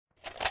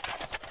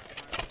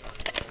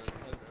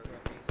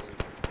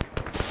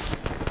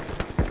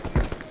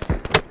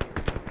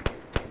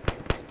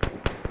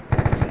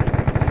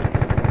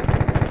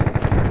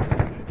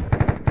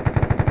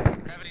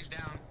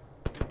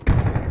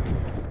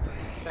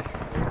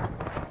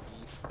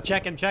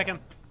Check him, check him.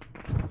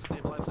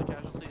 Stabilize the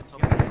casualty until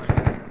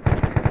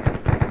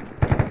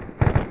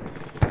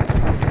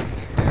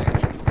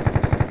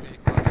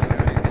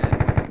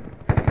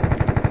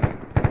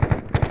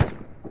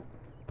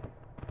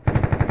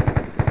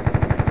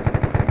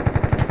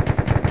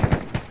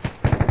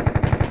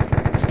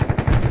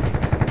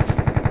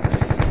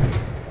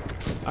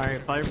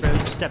Alright,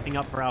 Fireblazer stepping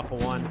up for Alpha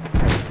 1.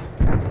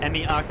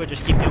 Emmy, Aqua,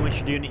 just keep doing what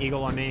you're doing.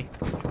 Eagle on me.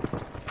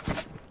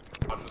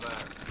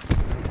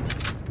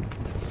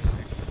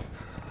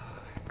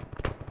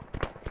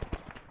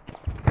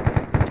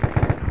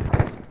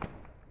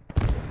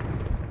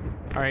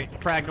 Alright,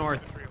 frag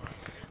north.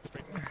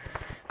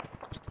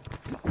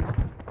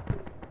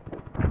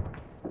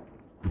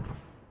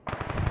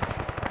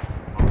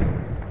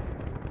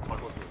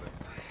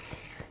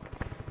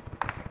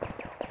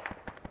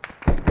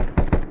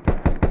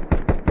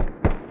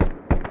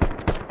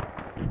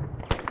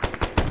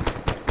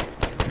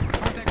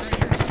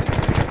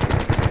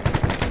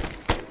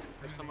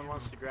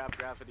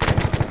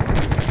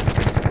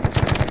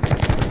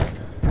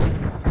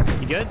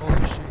 You good?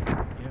 Holy shit.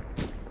 Yep.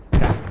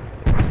 Okay.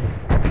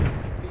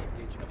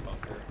 engaging a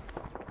bunker.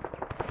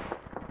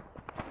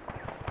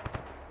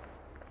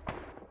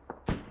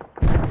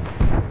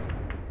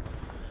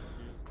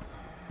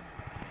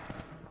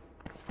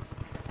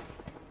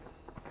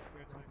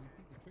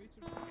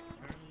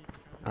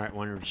 Alright,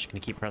 we're just gonna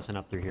keep pressing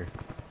up through here.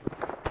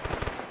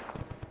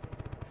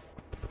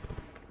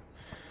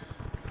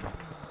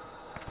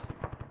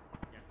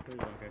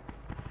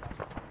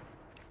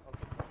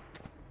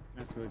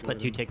 Let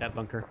 2 take that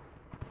bunker.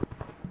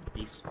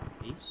 East.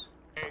 East?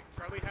 Hey,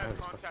 Charlie has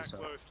contact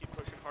close. Keep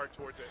pushing hard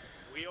towards it.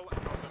 Wheel and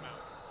help them out.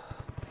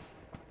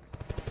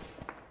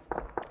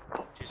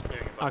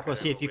 Aqua,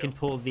 see if you can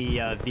pull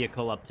the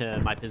vehicle up to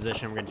my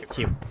position. We're gonna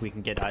see if we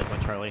can get eyes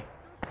on Charlie.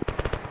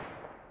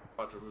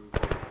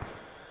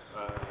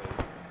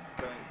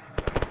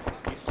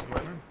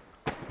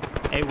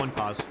 A1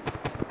 pause.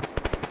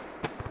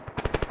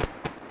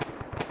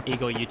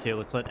 Eagle, you too.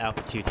 Let's let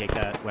Alpha 2 take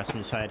that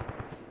western side.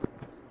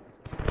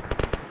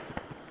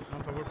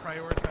 Alpha, we're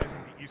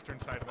prioritizing the eastern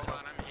side of the hill. Hold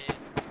on, I'm hit.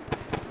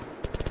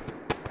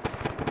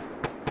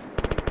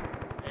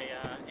 Hey,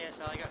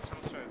 ASL, I got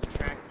some sort of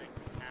track thing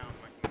from town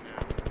working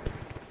now.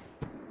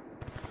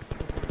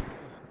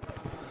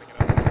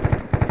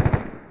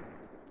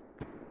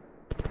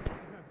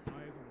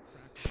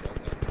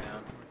 Shotgun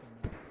down.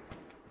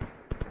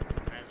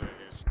 That's what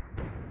it is.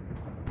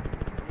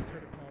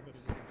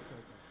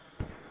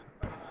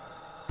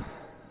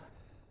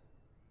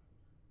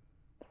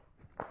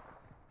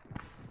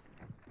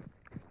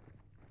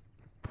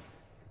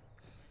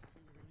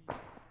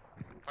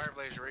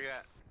 Fireblazer, where you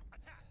at?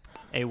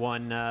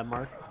 A1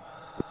 mark.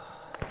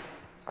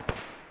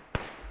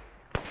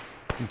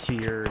 And to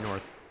your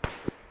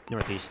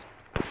northeast.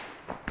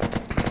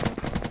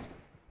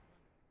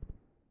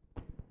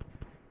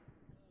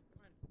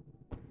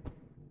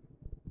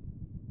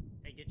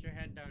 Hey, get your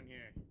head down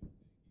here.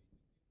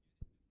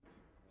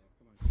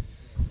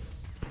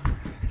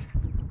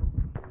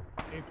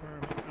 Hey,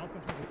 firm. Alpha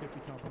has a 50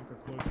 cal bunker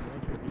close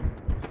north.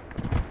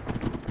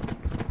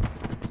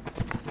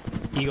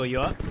 Eagle, you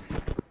up?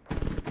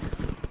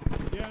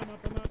 Yeah, I'm up.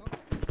 I'm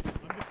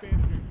just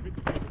bandaging.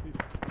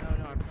 No,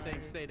 I'm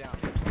saying stay down.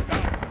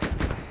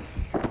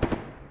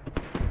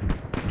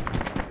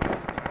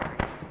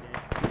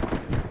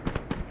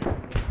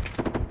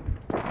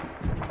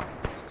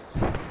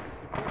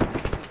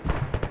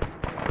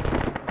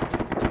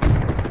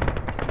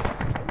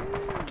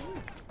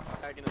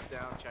 Tagging us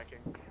down,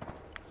 checking.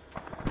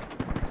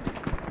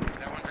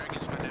 That one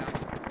dragon's went down.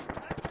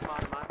 Come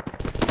on.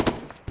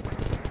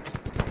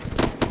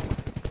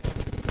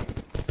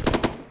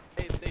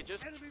 Hey, they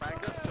just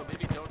fragged us, so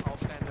maybe don't all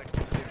stand next to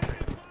the same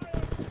tree.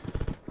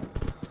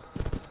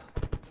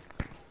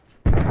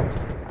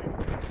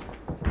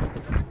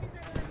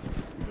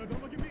 No,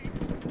 don't look at me.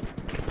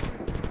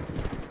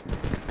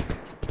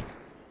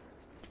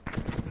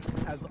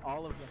 As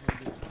all of the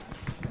hundreds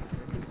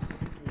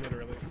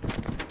literally.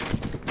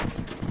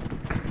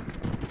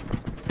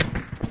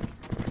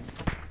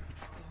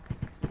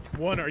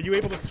 One, are you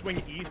able to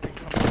swing east and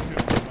come up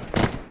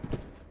to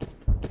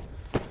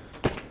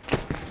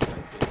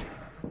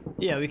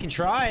Yeah, we can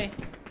try.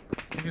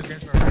 You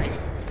guys are right.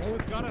 Well,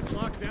 it's got us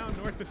locked down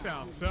north to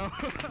south, so...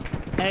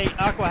 Hey,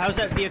 Aqua, how's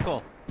that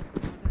vehicle?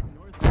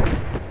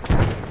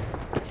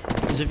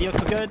 Is the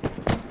vehicle good?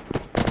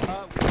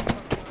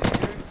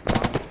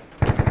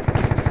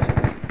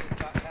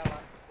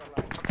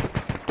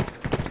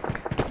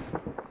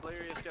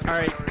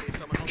 Alright,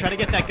 try to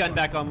get that gun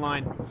back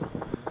online.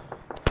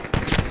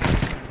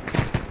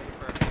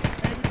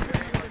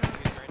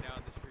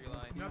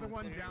 Another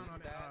one down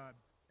on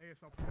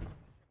ASL.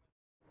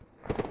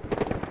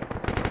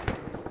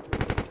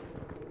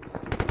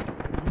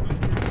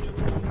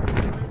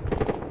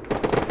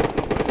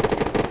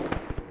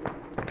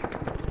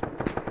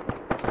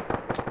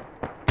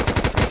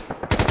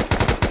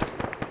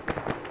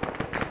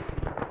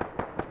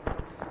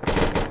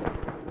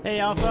 Hey,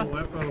 Alpha.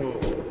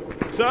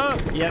 up?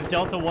 You have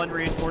Delta 1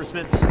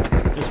 reinforcements.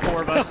 There's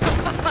 4 of us.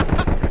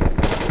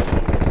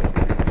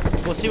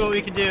 We'll see what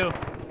we can do. You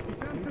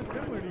sound so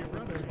similar to your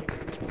brother.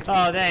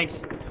 Oh,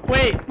 thanks.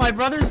 Wait, my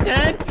brother's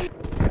dead? Oh,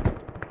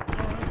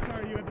 I'm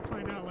sorry you had to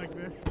find out like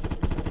this.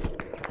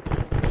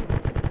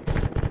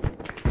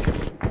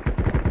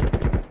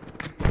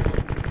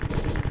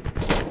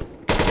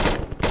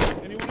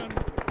 Anyone on?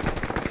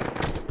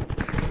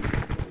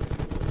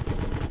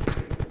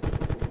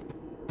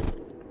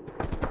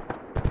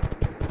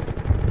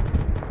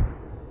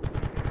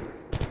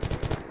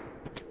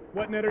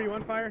 What net are you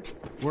on fire?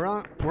 We're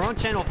on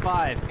channel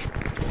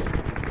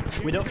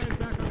 5. We don't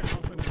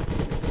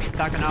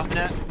back on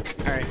AlphaNet.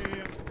 All right.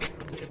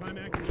 If I'm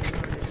active,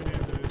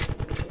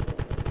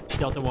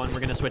 Delta 1, we're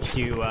gonna switch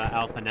to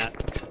AlphaNet.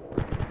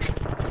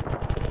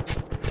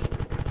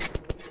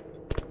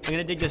 I'm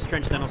gonna dig this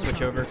trench, then I'll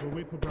switch over. We'll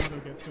wait till Bravo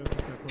gets to that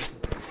closer.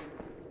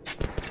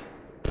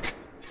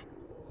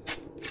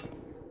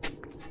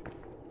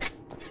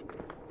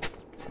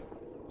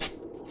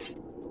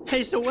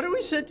 Hey, so what are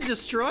we sent to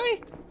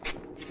destroy?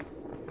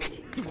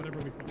 Whatever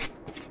we find.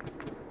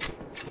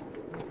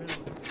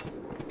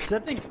 I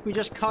think we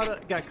just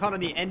got caught on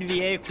the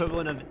NVA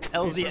equivalent of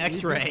LZ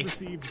X-ray.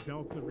 Received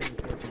Delta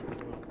reinforcements as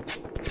well.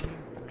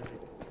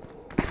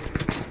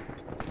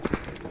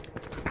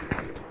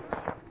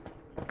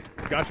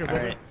 Gotcha.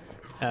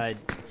 All right.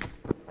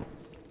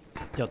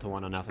 Delta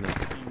 1 on AlphaNet.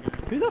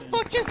 Who the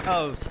fuck just?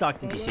 Oh,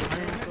 Stockton, DC.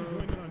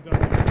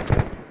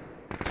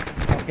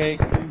 Okay.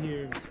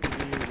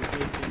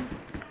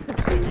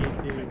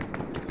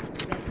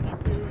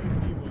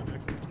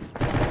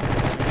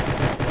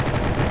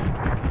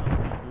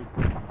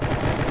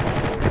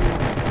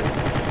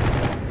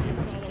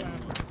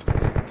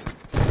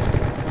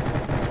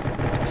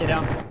 Get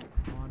down.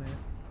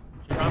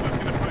 Bravo's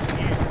gonna push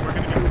east. We're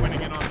gonna be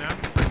winning in on them.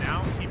 For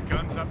now, keep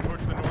guns up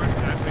towards the north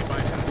as they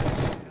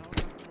bypass.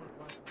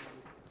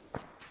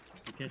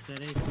 You catch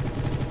that, Ace?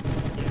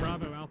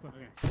 Bravo, Alpha.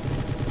 Okay.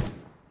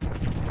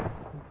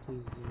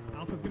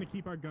 Alpha's gonna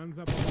keep our guns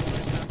up. All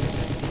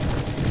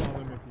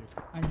in with you.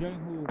 I'm joining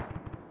who?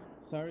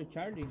 Sorry,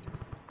 charging.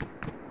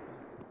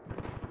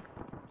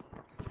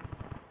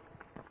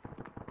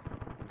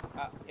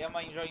 Am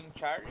I enjoying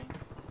charging?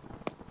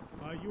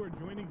 You are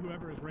joining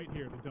whoever is right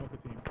here, the Delta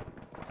team.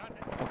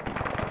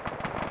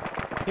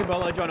 Hey,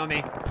 Bolo, join on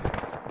me.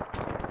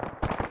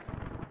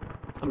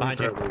 I'm behind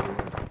you.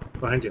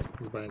 Behind you.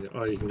 He's behind you.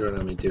 Oh, you can join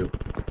on me too.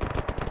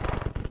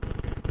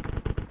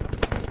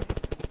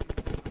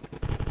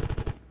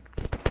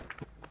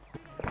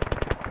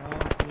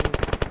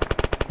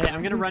 Hey,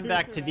 I'm gonna run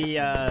back to the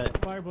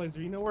Fireblazer,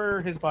 you know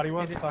where his body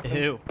was?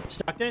 Who?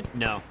 Stockton?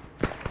 No.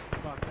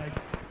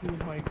 He was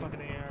my fucking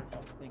AR.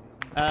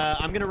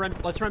 I'm gonna run.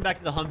 Let's run back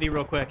to the Humvee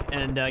real quick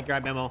and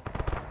grab ammo.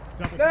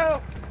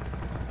 No!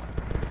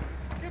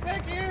 Get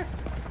back here!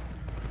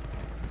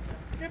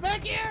 Get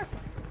back here!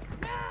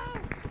 No!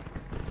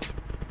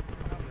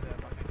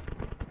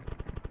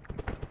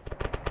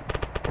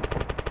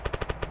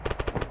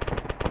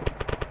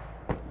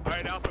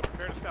 Alright, Alpha,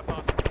 prepare to step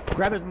off.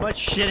 Grab as much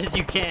shit as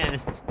you can.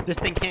 This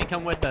thing can't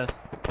come with us.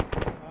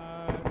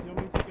 Do you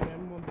want me to take an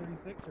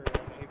M136 or an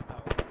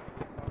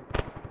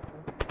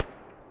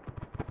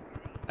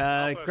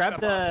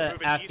Grab the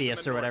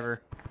Apheus or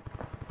whatever.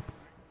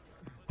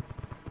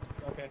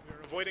 Okay.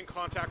 We're avoiding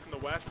contact from the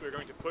west. We're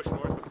going to push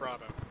north with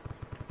Bravo.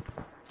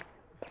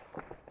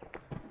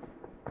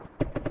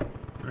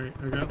 Alright,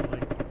 I got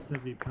like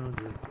 70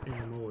 pounds of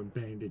ammo and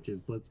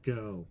bandages. Let's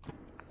go.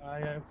 I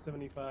have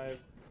 75.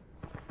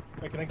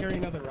 Wait, can I carry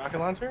another rocket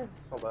launcher?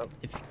 Hold up.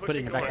 If put it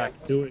in your backpack.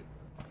 Do it.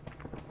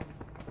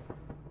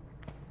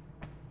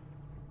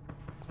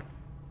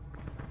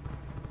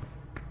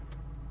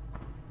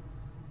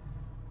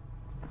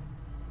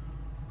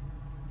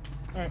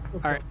 Alright,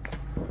 All right.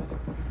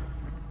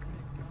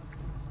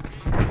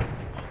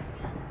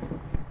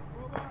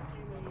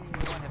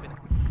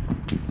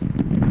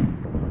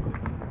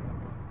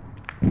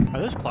 Are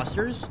those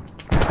clusters?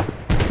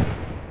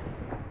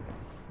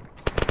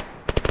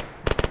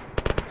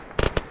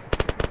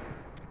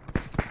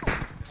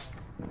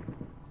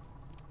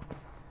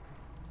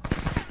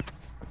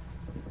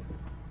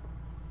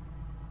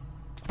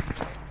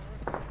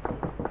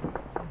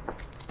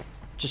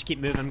 Just keep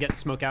moving. I'm getting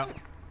smoke out.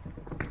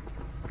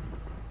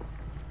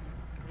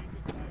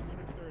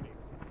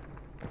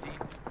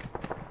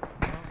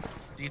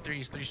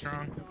 D3 is 3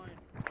 strong.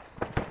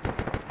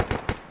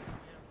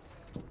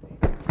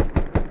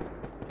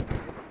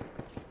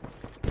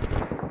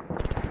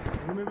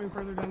 We're moving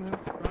further down the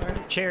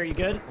hill. Chair, you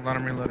good? Hold on,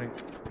 I'm reloading.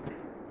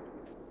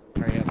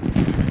 Hurry up.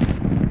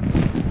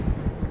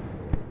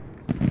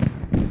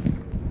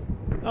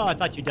 Oh, I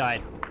thought you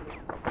died.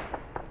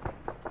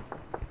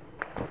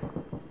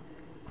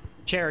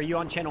 Chair, are you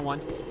on channel 1?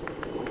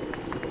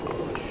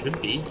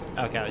 Should be.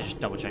 Okay, I was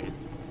just double checking.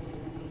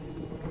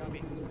 I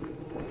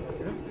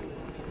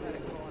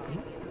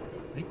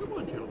think I'm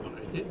on channel 1. I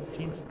did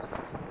change it.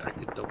 I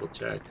could double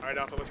check. Alright,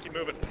 Alpha, let's keep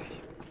moving.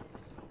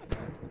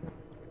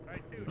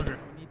 Alright, two. Okay.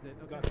 Needs it.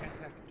 Okay.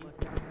 Contact east.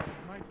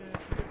 My chest.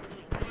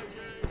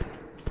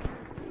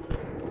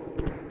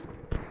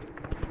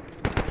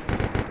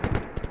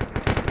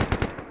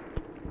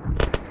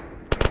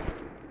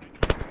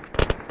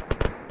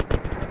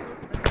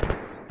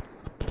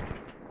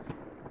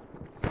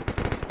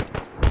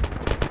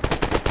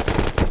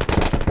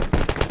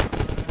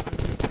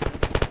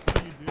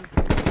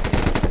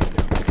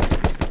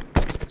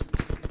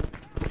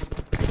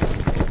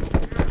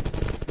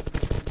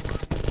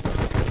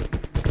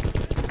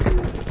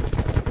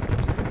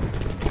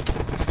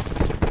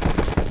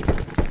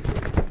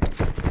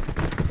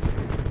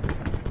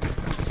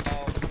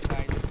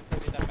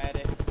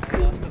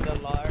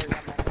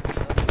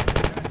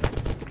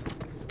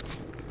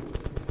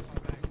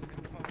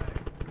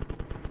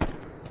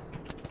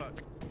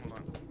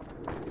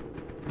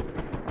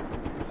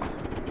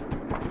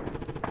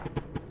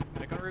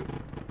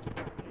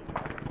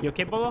 You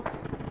okay, Bolo?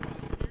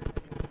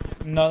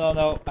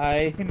 No.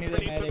 I need a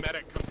Needs a medic.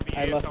 medic. Come to the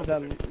I lost ASL a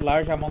position.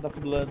 large amount of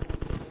blood.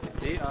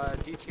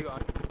 D2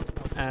 on.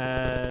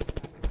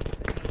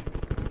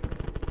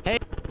 Hey.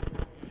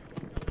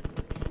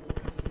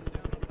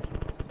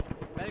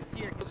 Medic's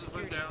here. Get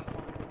security. down.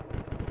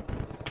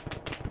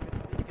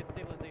 Get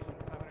stabilization.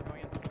 500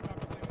 going in.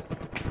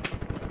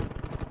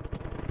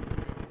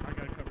 I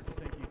got it covered.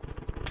 Thank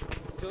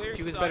you.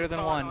 Two is better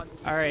than one.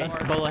 All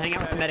right, Bolo, hang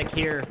out with the medic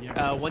here.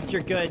 Once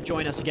you're good,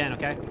 join us again,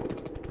 okay?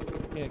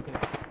 Okay.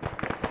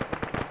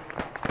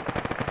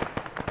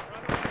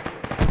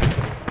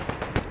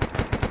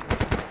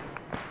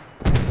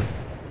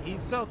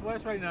 He's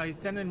southwest right now. He's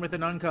standing with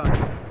an uncon.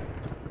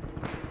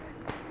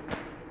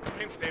 We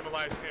can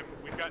stabilize him.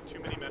 We've got too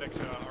many medics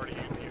already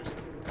in use.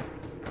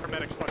 Our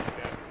medic's fucking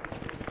dead.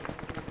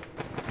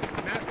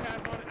 Mass pass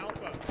on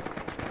Alpha.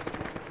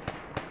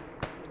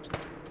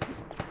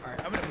 Alright,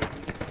 I'm gonna move.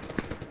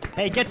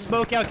 Hey, get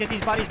smoke out. Get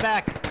these bodies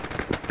back.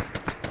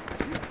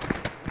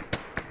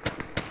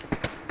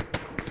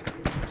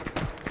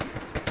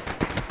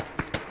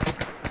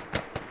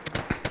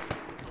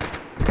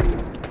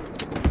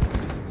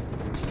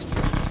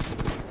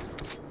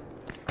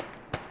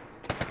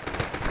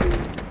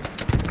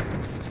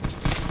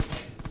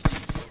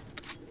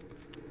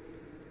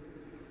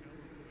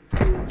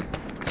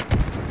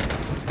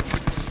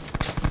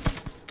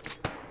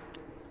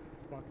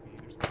 Fuck me,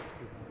 their smoke's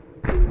too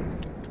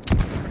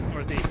hot.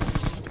 Northeast.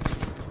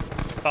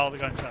 Follow the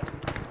gunshot.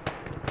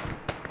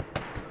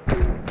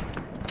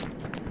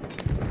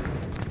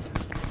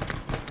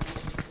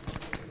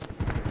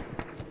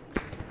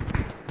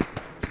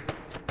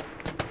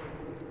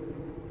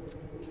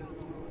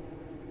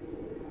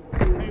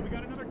 Hey, we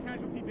got another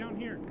casualty down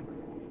here.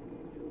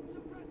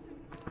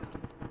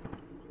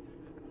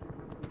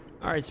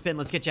 All right, Spin,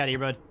 let's get you out of here,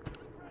 bud.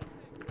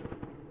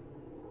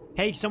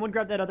 Hey, someone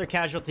grab that other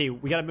casualty.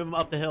 We gotta move them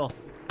up the hill.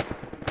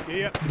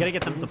 Yeah. We gotta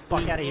get them the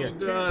fuck out of here. Oh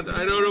god,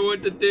 I don't know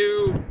what to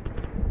do.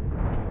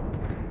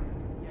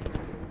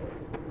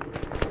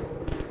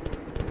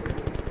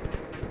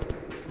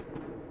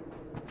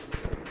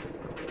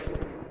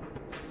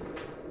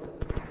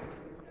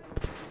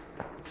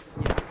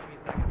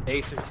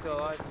 Ace, are you still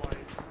alive?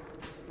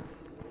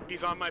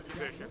 He's on my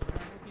position.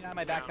 Looking at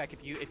my backpack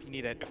if you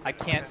need it. I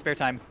can't spare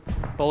time.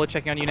 Bolo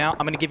checking on you now.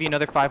 I'm gonna give you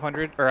another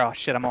 500. Or oh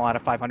shit, I'm all out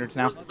of 500s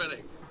now.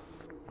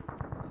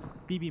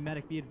 BB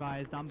medic, be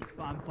advised. I'm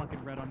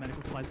fucking red on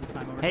medical supplies this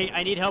time. Over. Hey,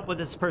 I need help with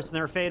this person.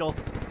 They're fatal.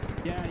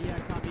 Yeah,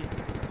 copy.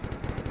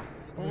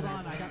 Hold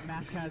on, I got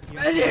mass cas here.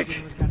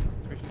 Medic!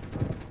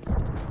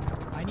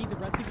 I need the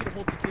rest of you to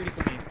hold security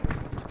for me.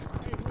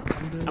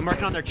 I'm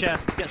working on their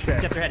chest. Get their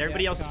head.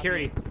 Everybody else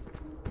security.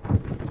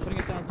 Putting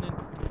 1,000 in.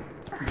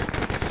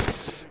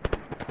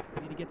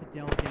 Need to get to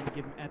Dell again to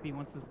give him epi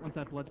once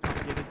that blood's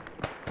propagated.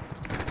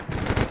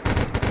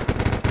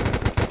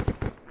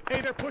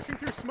 Hey, they're pushing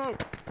through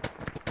smoke.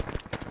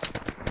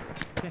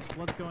 Okay,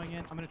 blood's going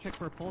in. I'm gonna check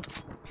for a pulse.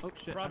 Oh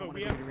shit. Bravo, I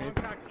we don't have wanna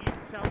contact east,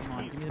 south, Come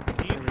on, east. give me the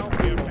Need picture. help,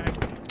 we have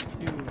casualties.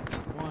 2,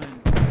 1.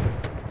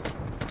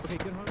 Okay,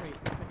 good heart rate.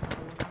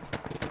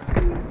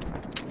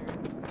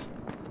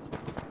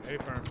 Hey,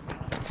 firm.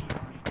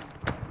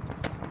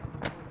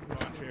 Come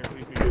on, chair,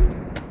 please be good.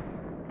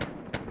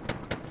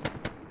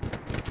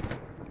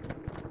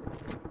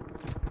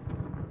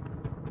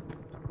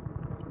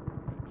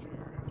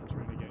 Chair,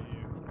 I'm trying to get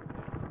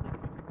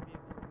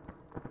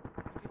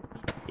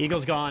you.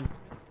 Eagle's gone.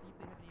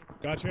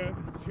 Gotcha.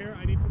 Chair,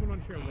 I need someone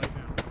on chair right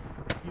now.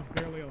 He's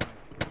barely alive.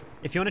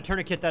 If you want to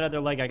tourniquet that other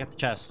leg, I got the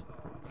chest.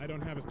 I don't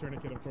have his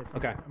tourniquet,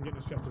 unfortunately. Okay. I'm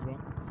getting his chest as well.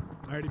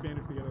 I already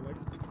bandaged the other leg.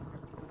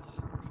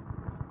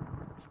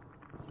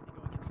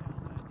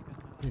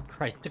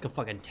 Christ, took a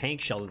fucking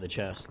tank shell to the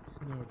chest.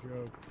 No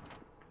joke.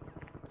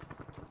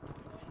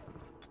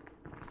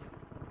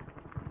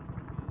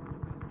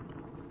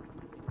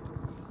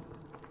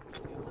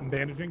 I'm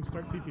bandaging.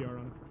 Start CPR on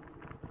him.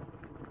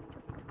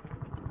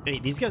 Hey,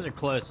 these guys are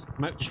close.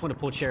 Might just want to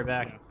pull chair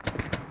back.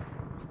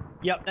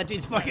 Yeah. Yep, that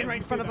dude's fucking right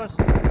in front of us.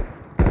 I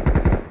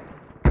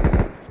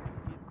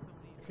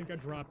think I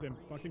dropped him.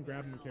 Fucking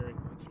grab him and carry.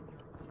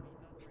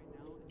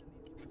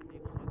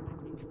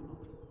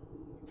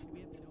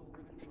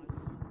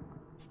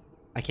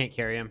 I can't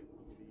carry him.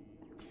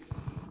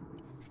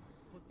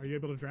 Are you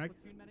able to drag?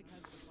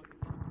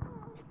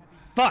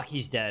 Fuck,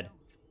 he's dead.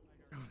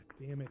 God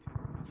damn it.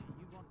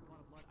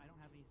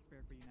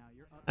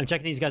 I'm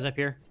checking these guys up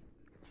here.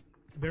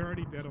 They're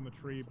already dead on the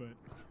tree, but...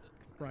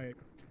 Right.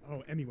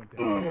 Oh, Emmy went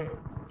down.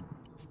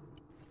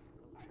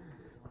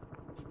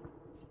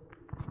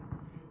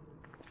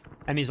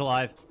 Emmy's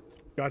alive.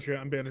 Gotcha,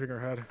 I'm bandaging her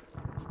head.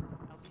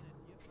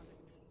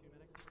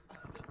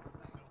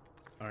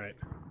 Alright.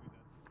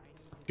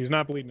 She's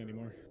not bleeding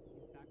anymore.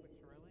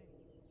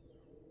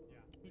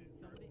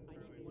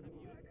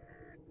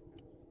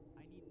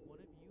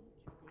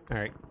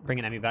 Alright,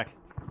 bringing Emmy back.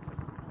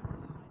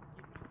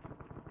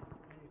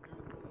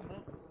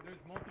 There's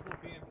multiple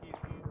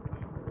BMPs.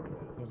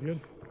 That was good.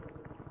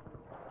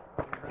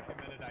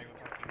 Recommended I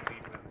fucking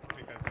leave them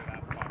because they're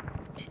that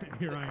fucked.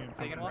 here I am.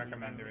 Say again, I what?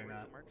 recommend doing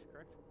that.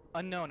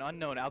 Unknown.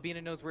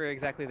 Albina knows where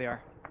exactly they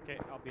are. Okay,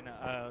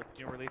 Albina. Do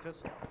you know where Leaf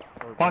is?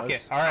 Or Fuck was?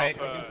 it. All right.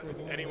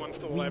 Anyone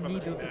still We alive on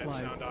need the those net,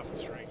 supplies. sound off the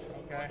string.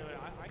 Okay.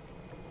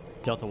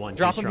 Delta 1,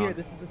 Drop 3 them here.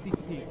 strong. This is the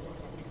CCP.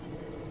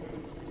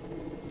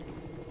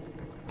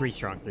 3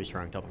 strong, 3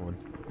 strong, Delta 1.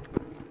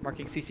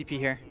 Marking CCP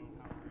here.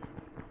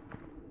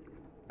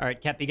 Alright,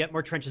 Cap, you get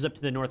more trenches up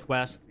to the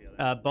northwest.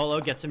 Bolo,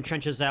 get some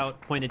trenches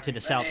out, pointed to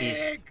the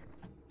southeast. I know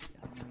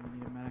you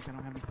need a medic. I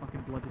don't have any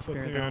fucking blood to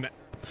spare though.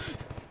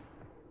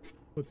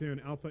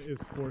 Platoon, Alpha is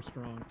 4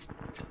 strong.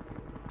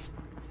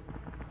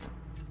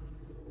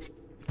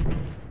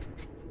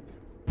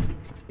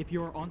 If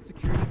you're on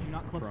security, do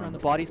not cluster on the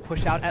Bodies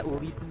push out at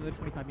least another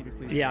 25 meters,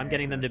 please. Yeah, I'm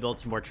getting them to build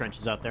some more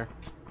trenches out there.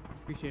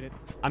 Appreciate it.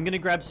 I'm gonna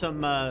grab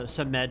some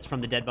meds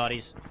from the dead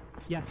bodies.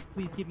 Yes,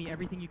 please give me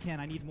everything you can.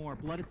 I need more.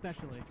 Blood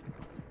especially.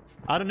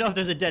 I don't know if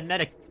there's a dead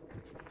medic.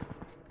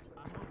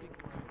 I'm hoping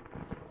for it.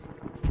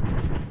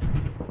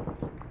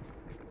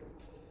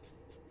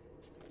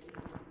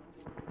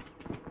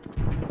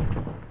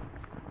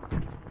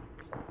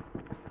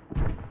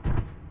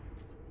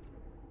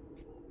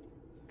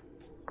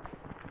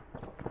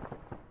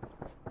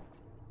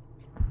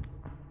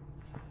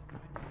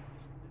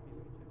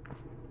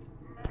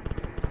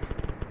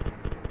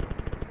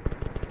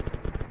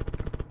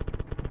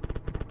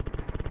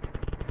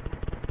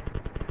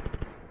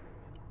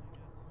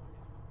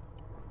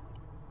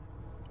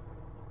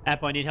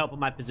 Apple, I need help with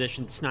my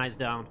position. Snide's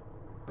down.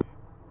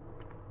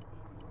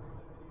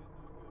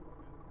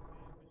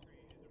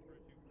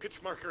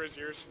 Which marker is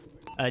yours?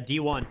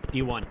 D1,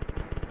 D1.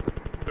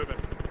 Moving.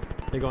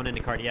 They're going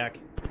into cardiac.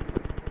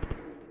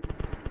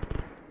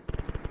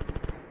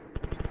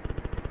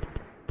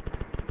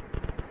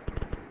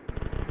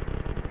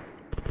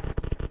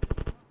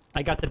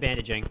 I got the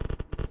bandaging.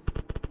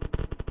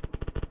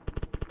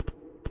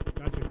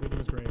 Gotcha. Living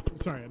is brave.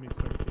 Sorry, I mean,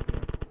 sorry.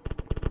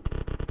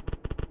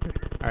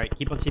 Alright,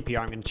 keep on CPR.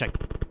 I'm gonna check.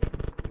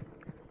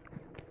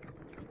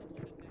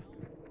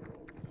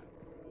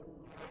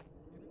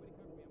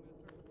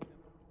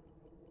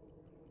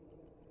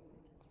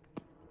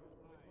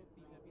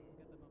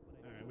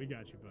 Alright, we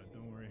got you, bud.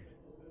 Don't worry.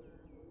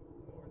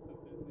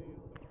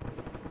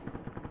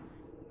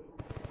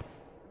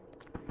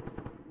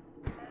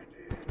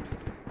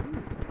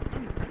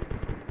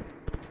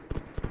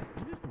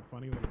 These are some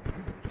funny little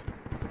numbers.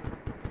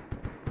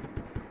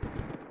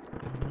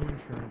 No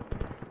insurance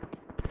though.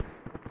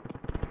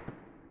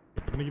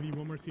 I'm gonna give you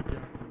one more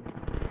CPR.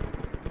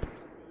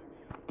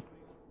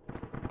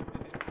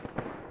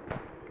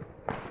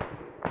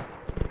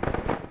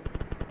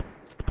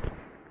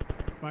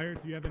 Fire,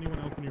 do you have anyone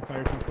else in your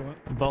fire team still up?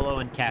 Bolo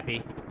and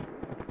Cappy.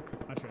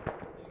 Gotcha.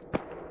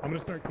 I'm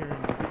gonna start carrying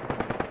you.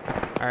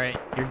 Alright,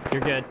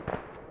 you're good.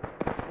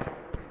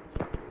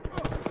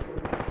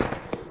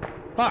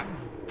 Fuck!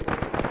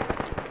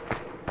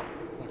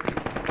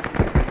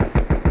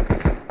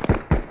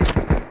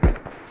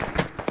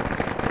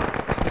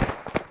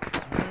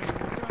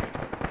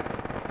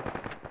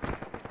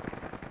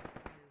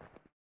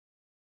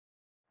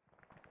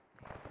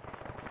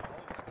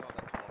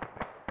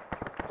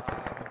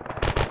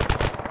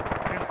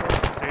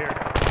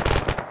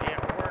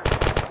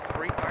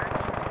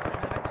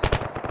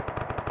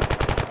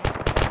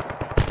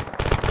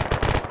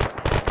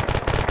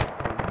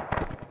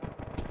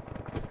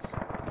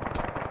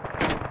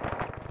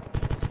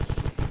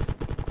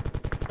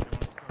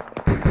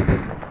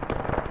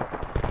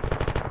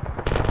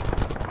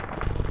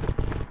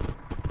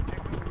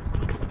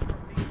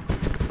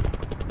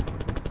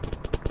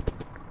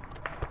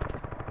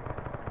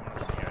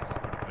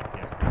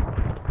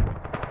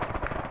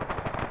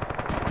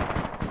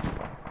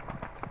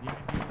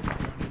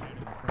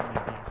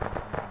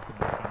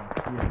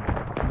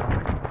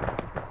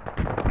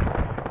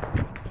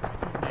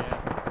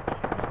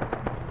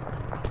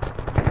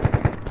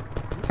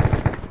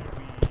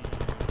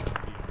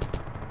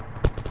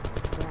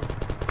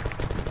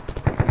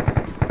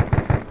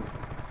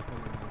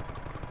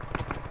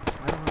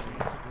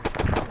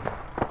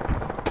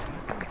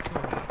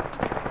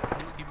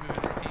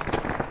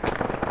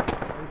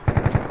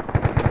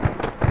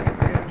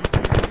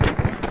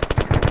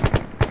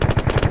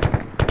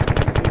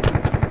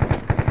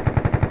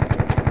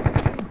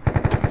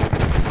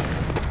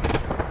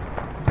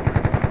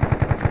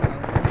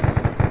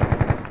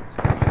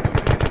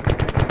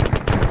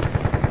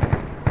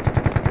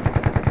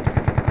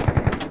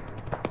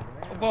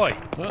 Boy.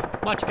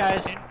 Much,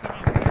 guys.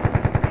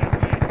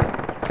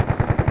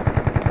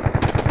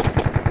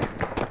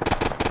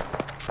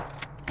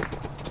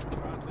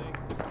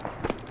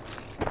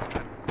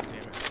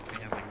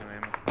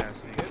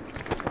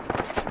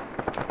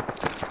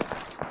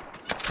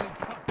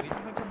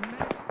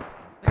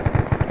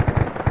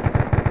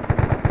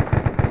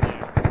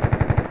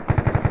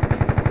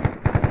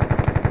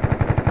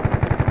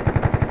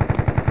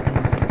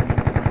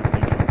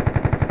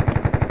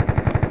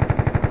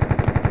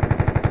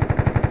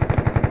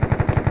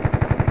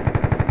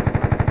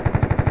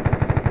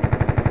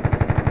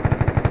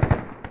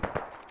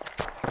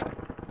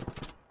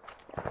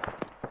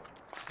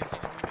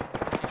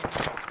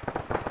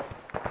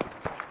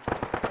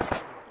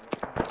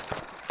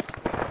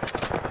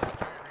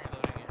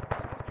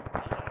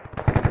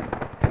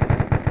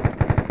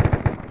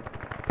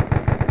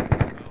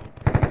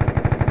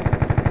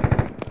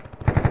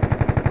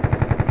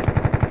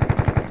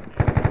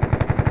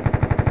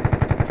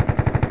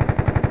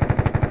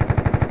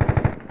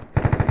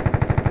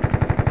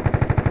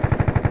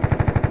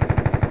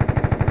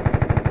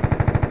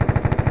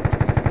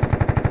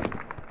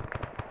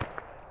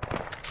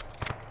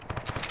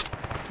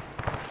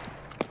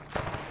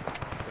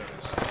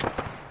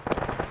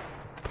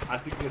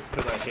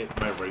 hit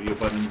my radio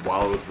button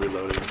while I was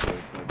reloading. So,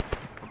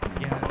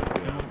 Yeah,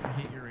 don't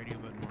hit your radio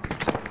button while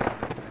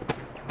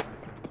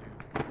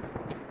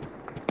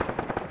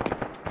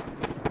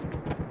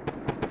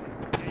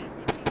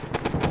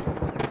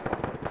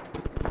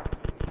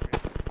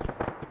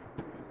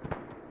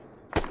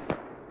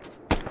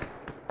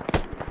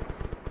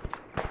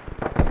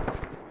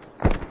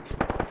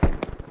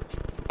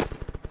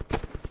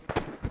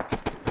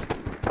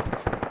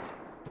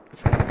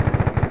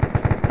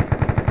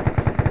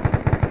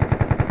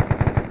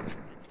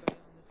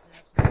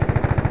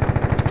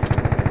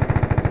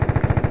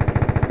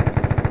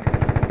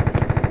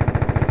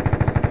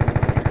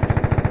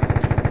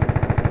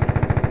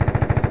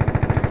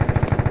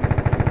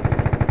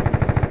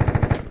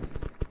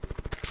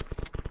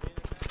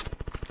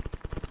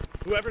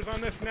Whoever's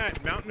on this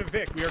net, Mountain of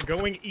Vic, we are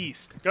going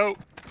east. Go.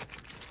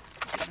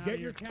 Get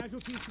your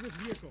casualties to this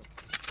vehicle.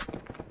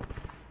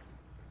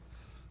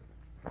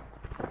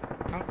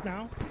 Out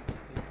now?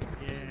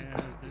 Yeah,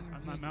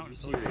 I'm not mountain,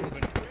 so it's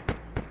moving.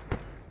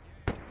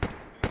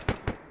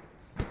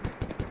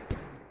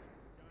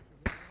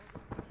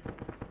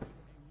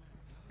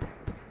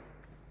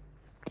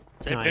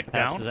 Snipe,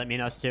 does that mean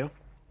us too?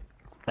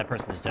 That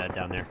person's dead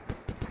down there.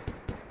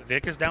 The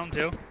Vic is down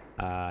too?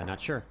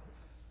 Not sure.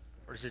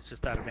 Or is it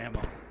just out of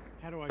ammo?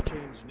 How do I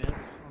change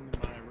nets on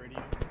my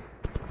radio?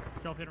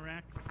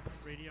 Self-interact,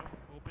 radio,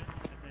 open,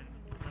 and then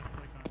left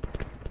click on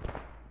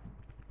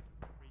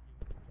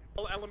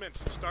All elements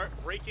start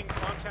breaking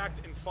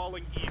contact and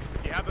falling east.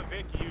 If you have a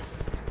Vic, use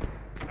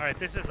it. Alright,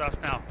 this is us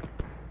now.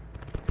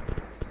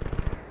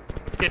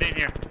 Let's get in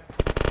here.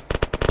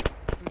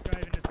 Who's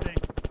driving this thing?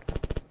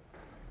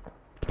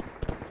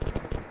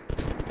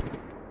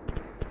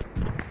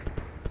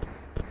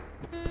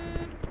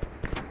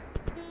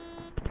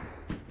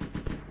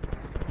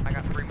 I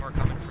got 3 more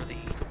coming for the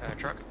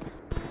truck.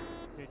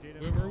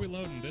 Where are we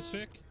loading? This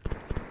Vic?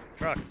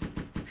 Truck.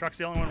 Truck's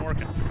the only one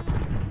working.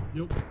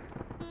 Yep.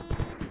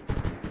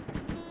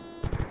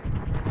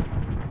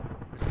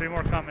 There's 3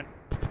 more coming.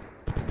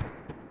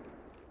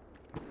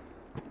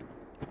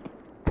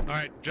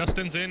 Alright,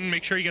 Justin's in.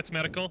 Make sure he gets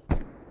medical.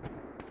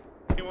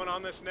 Anyone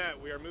on this net,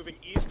 we are moving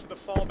east to the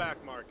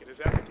fallback mark. It is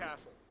at the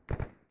castle.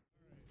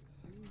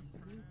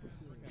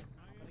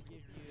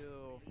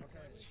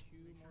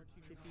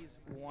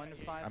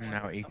 I'm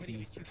now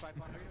 18.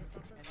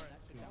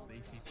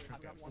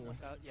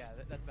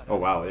 oh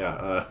wow,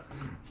 yeah.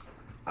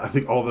 I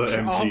think all the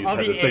MGs all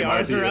had the the same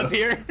ARs idea. are up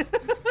here.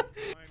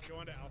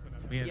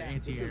 We have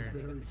anti-air.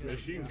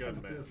 Machine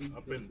gun man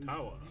up in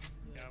power.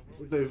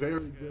 With a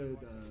very good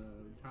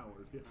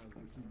powers. Yeah,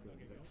 machine gun.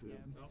 That's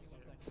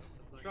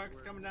it.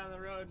 Trucks coming down the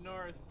road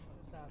north.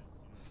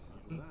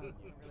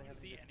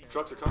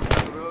 Trucks are coming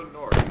down the road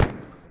north.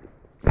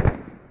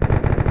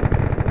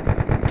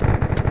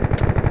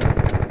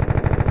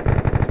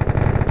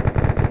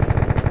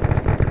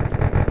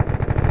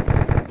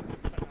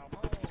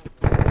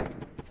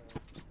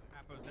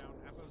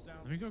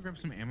 Let me go grab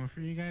some ammo for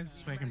you guys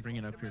so I can bring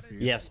it up here for you.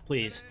 Yes,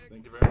 please.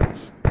 Thank you very much.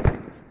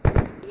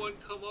 Everyone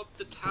come up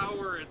the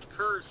tower, it's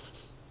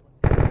cursed.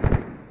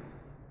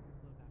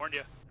 Warned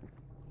ya.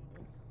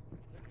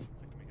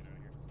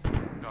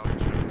 No,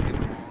 get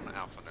them on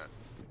Alpha Net.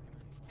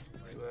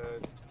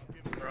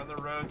 We're on the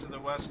road to the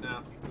west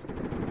now.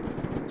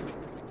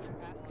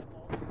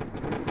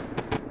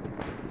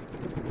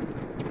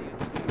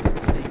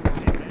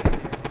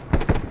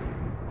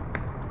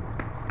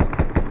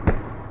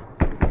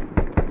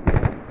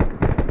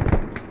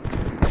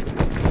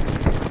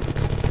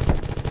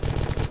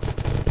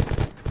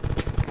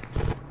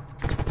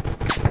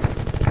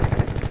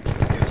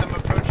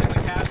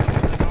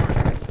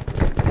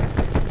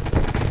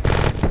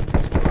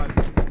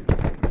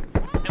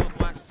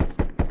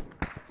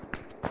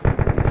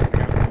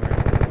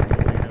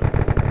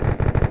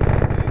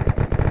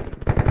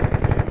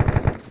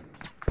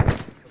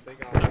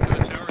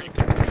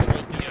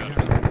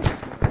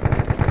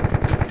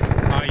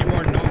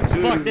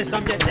 Fuck this,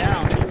 I'm getting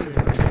down.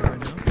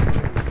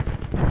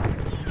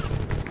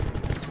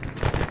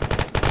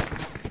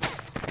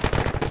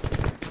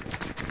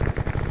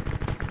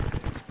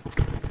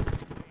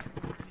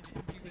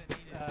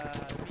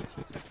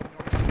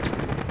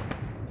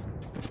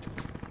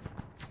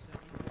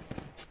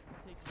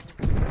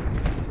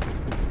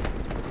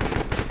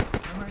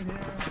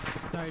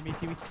 Sorry,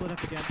 Michi, we split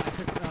up again. I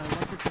took one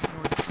took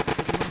north.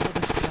 If you want to go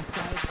this west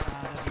side,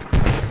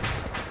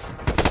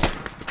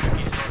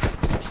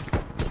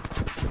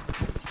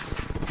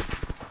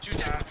 Two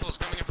tacticals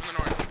coming in from the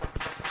north.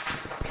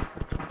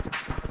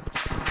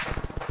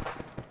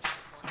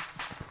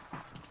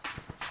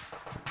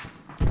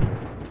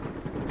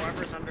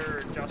 Whoever's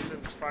under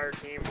Justin's fire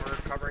team, we're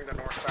covering the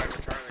north side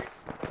with Charlie.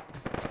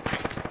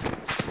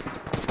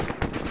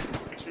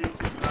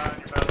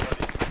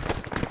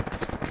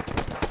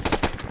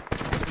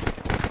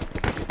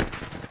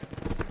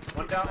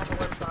 One down on the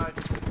left side.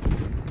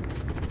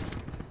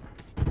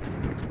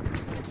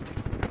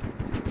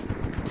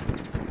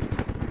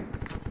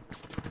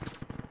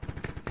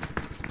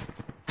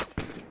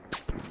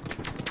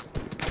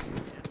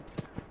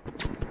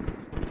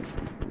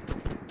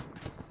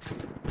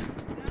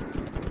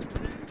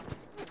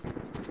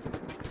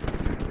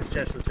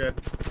 chest is good.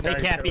 Hey,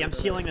 Cappy, I'm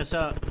sealing this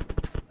up.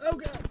 Oh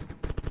god.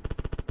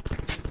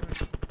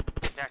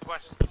 Jack,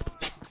 west.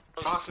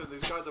 Caution,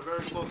 these guys are very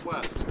close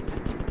west.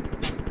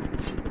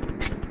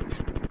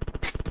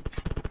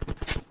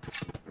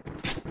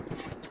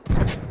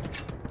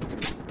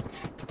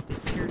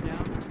 He's here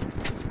down.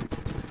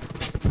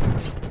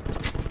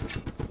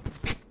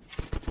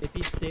 If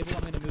he's stable,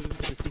 I'm gonna move him to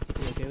the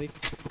CCP, okay, Lee?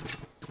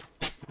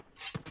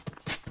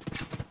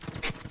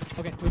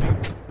 Okay, moving.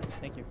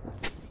 Thank you.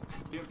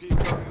 BMP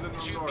coming in the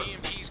Two north.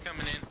 BMPs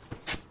coming in.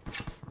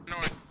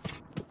 North.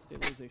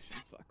 Stabilization.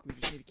 Fuck, we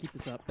just need to keep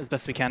this up. As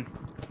best we can. Do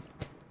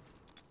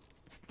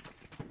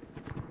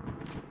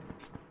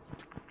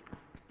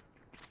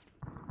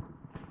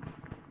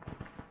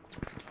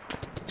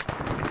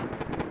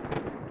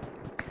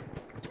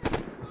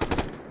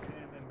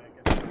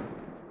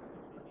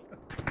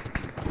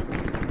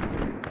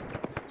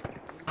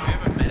we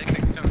have a medic that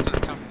can come to the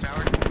top of the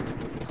tower?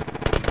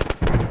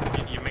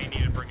 You may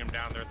need to bring him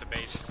down there at the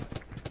base.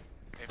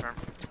 Okay, firm.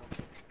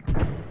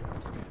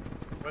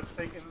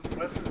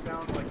 West is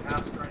down like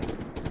half strength.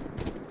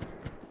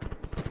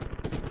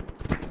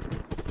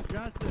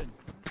 Justin!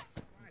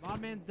 My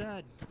man's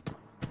dead.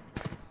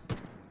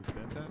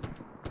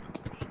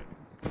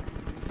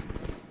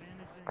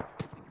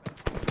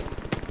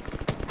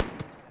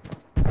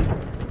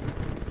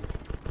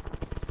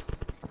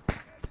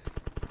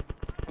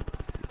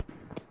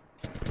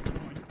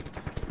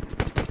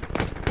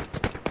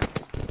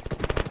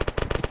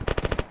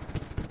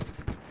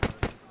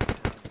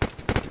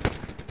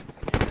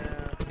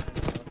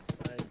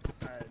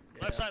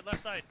 Left side,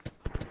 left side.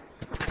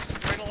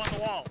 Right along the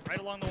wall, right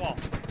along the wall.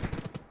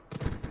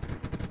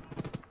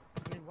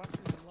 I mean, watch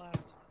to the left.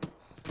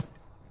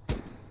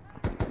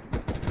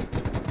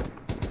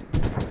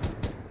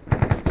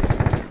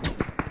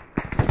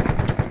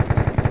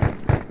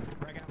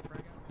 Frag out,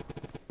 frag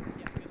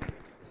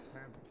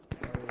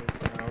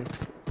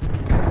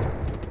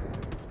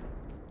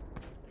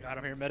Got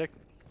him here, medic.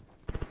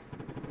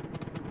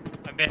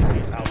 I'm bit.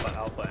 Alpha,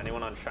 Alpha.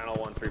 Anyone on channel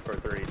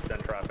 1343?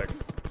 Send traffic.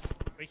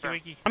 Wakey,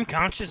 wakey. I'm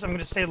conscious, I'm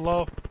gonna stay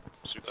low.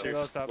 Super. Stay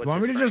low, stop. You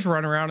want me to just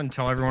run around and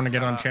tell everyone to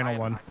get on channel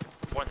 1?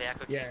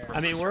 Yeah. I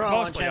mean, we're all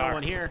on Mostly channel are.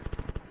 1 here.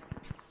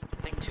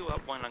 I think 2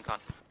 up, 1 uncon.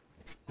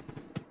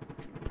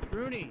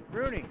 Rooney,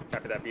 Rooney!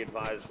 After that, be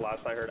advised.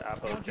 Last I heard,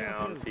 Apo's Roger,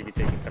 down. two. CV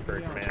taking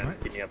temporary Yeah. command.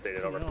 What? Keep me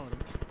updated. Over.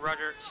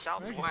 Roger,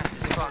 southwest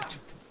is fucked.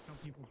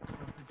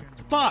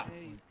 Fuck!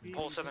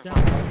 Hole 7.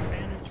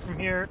 Advantage from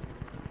here.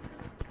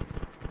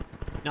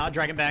 No,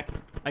 drag him back.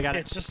 I got it.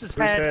 It's just his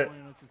Who's head. hit?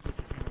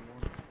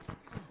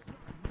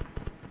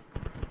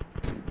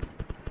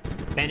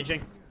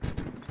 Bandaging.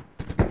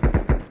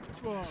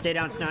 Stay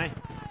down, Sny.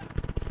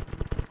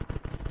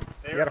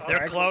 You got a They're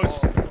frag? close.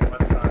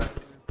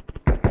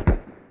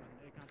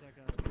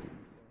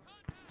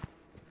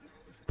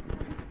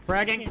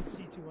 Fragging. Can't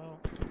see too well.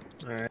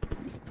 Alright.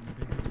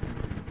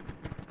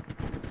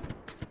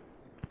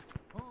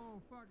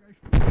 Oh fuck!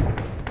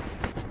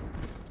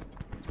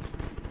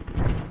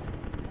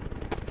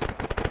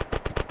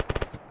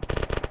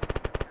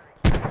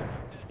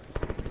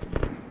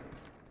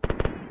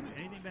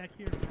 Anything back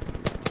here?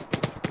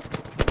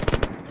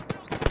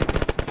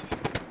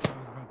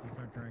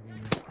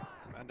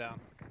 Man down.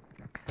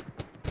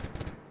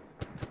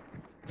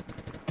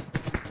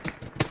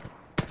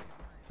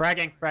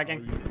 Fragging,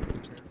 fragging.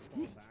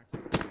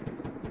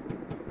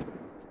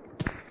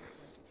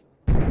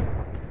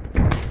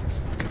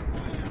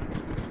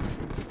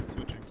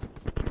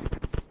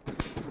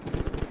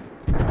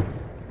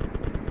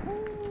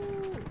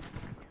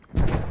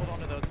 Hold on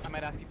to those. I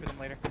might ask you for them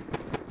later.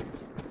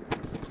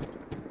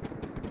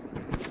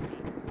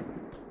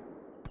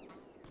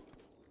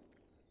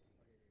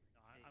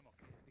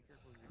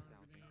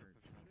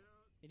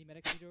 Any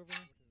medics need over here?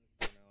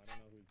 No, I don't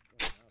know who's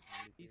going up.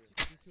 These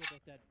two are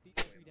both dead. These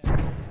are 3 dead.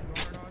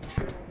 Guard on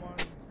channel 1.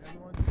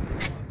 Everyone.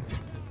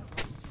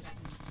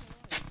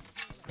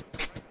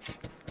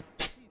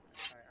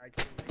 I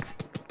can.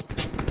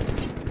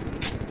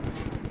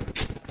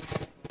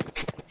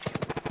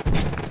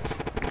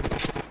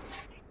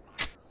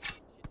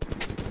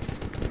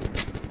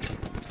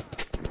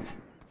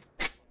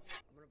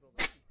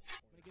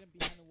 I'm gonna get him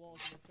behind the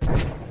walls and then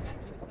start. I need a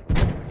second.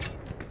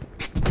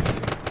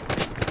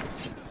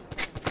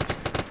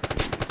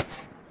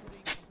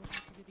 I'm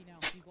pushing CVP now.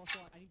 He's lost a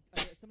lot. I need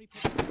somebody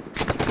put.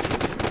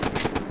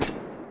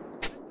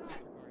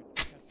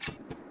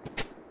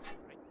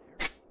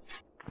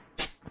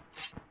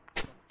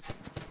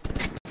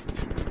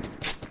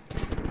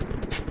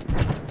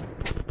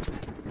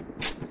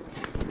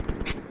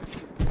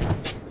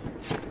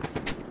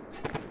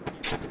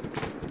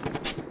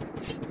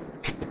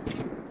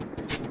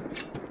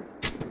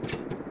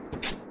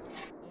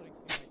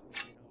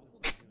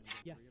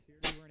 Yes, we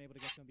weren't able to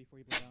get to him before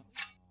he blew out.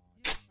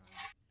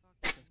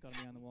 Just got him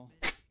behind the wall.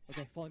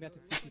 Okay, falling back to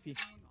CCP.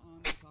 On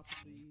the top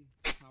of the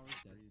tower's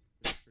dead.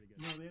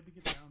 No, they had to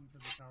get down to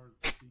the towers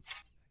to see.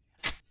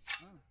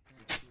 Oh,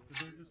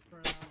 So they're just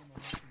spread out on the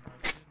left and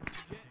right.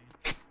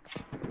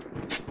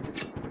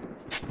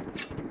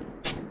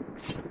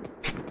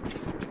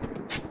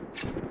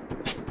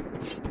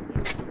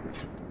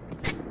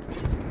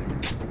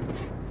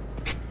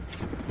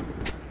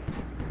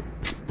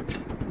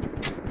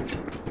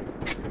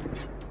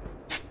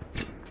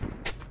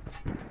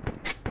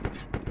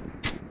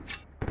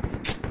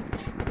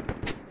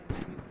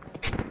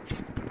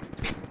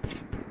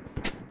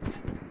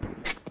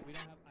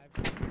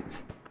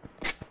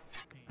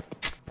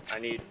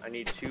 I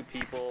need 2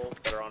 people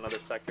that are on other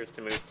sectors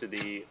to move to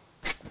the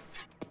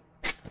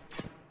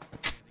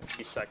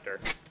east sector.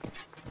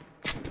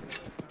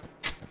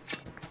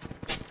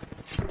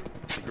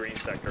 The green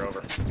sector,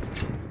 over.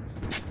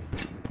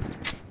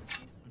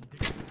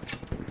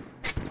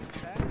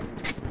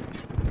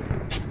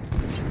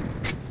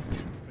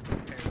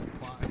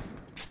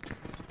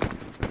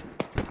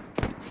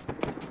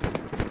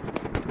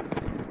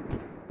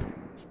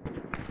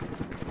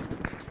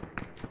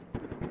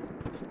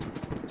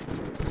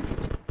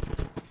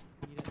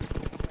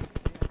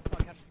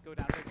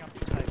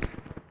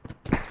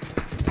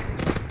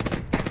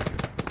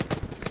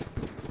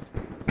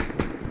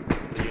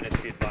 The units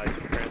be advised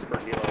to transfer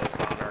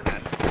helos on our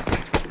net.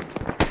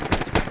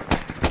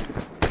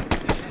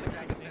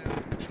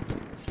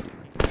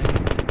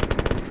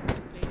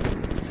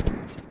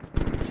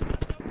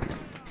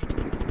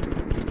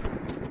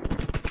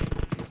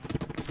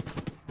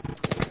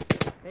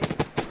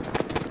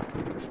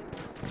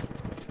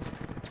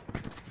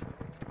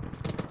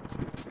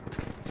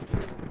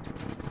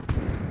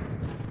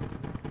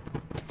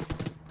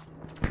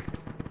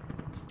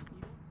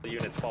 The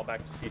units fall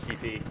back to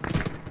CCP.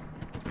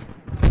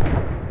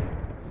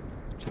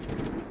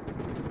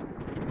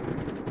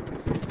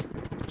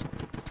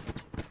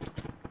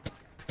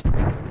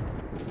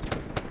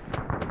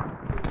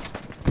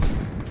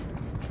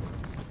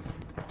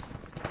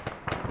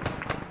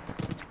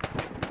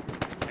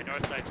 My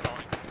north side's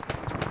falling.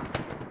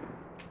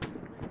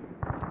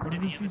 Go to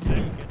the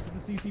CCP. Get to the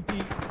CCP.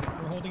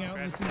 We're holding out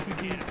in the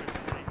CCP.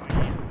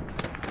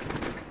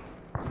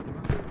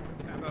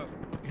 How about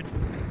get to the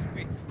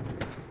CCP?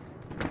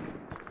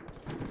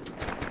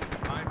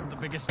 I'm the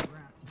biggest rat.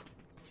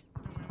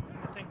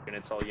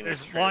 Units, all units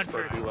There's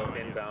transfer launchers. helo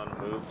inbound,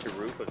 move to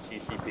roof of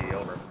CCP,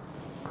 over.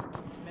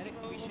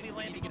 Medics, we should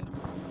need to get.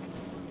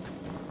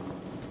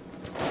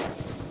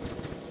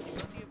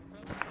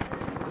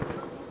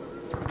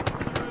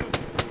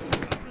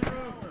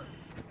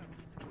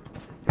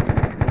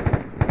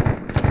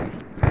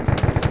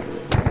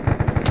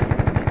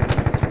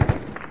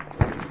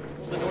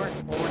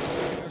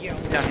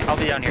 I'll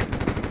be down here.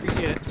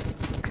 Appreciate it.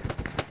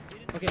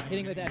 Okay,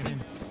 hitting with Epi.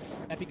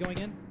 Epi going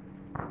in.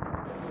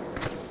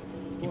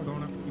 Keep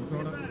going up. Keep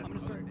going up. I'm gonna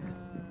start.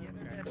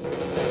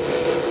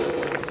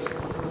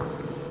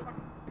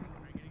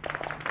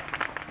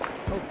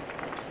 Oh,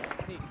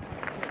 hey, you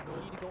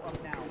need to go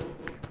up now.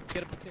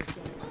 Get up the stairs.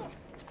 Go.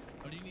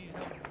 Oh, do you need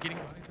help getting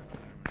Oh,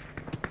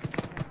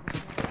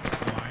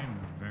 I am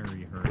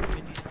very hurt.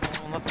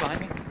 Someone left behind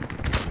me?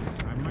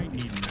 I might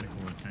need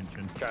medical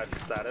attention. Tragic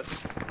status.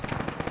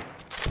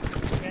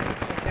 I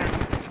can't.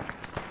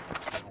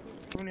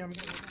 Rooney, I'm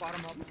gonna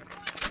bottom up.